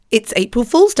It's April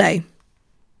Fool's Day.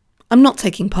 I'm not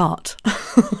taking part.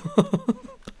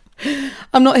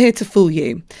 I'm not here to fool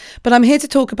you, but I'm here to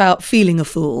talk about feeling a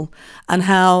fool and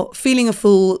how feeling a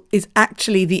fool is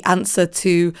actually the answer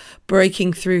to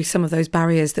breaking through some of those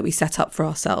barriers that we set up for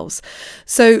ourselves.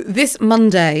 So this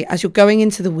Monday, as you're going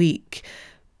into the week,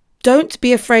 don't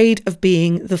be afraid of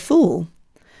being the fool.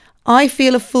 I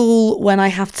feel a fool when I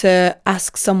have to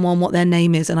ask someone what their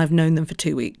name is and I've known them for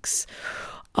 2 weeks.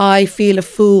 I feel a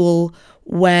fool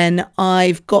when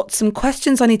I've got some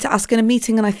questions I need to ask in a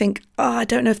meeting and I think, I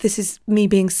don't know if this is me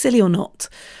being silly or not.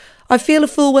 I feel a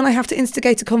fool when I have to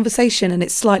instigate a conversation and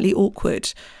it's slightly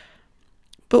awkward.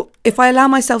 But if I allow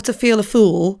myself to feel a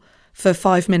fool for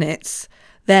 5 minutes,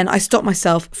 then I stop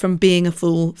myself from being a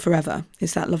fool forever.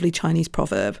 It's that lovely Chinese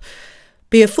proverb.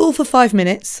 Be a fool for 5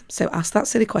 minutes, so ask that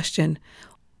silly question,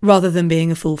 rather than being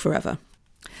a fool forever.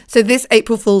 So this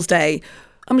April Fool's Day,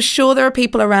 I'm sure there are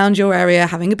people around your area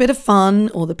having a bit of fun,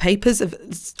 or the papers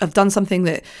have done something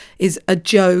that is a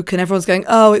joke and everyone's going,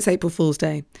 oh, it's April Fool's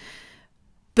Day.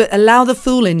 But allow the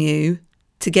fool in you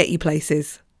to get you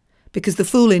places, because the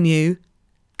fool in you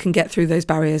can get through those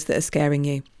barriers that are scaring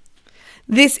you.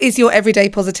 This is your Everyday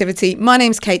Positivity. My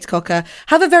name's Kate Cocker.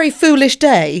 Have a very foolish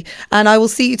day, and I will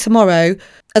see you tomorrow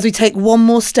as we take one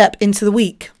more step into the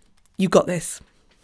week. You got this.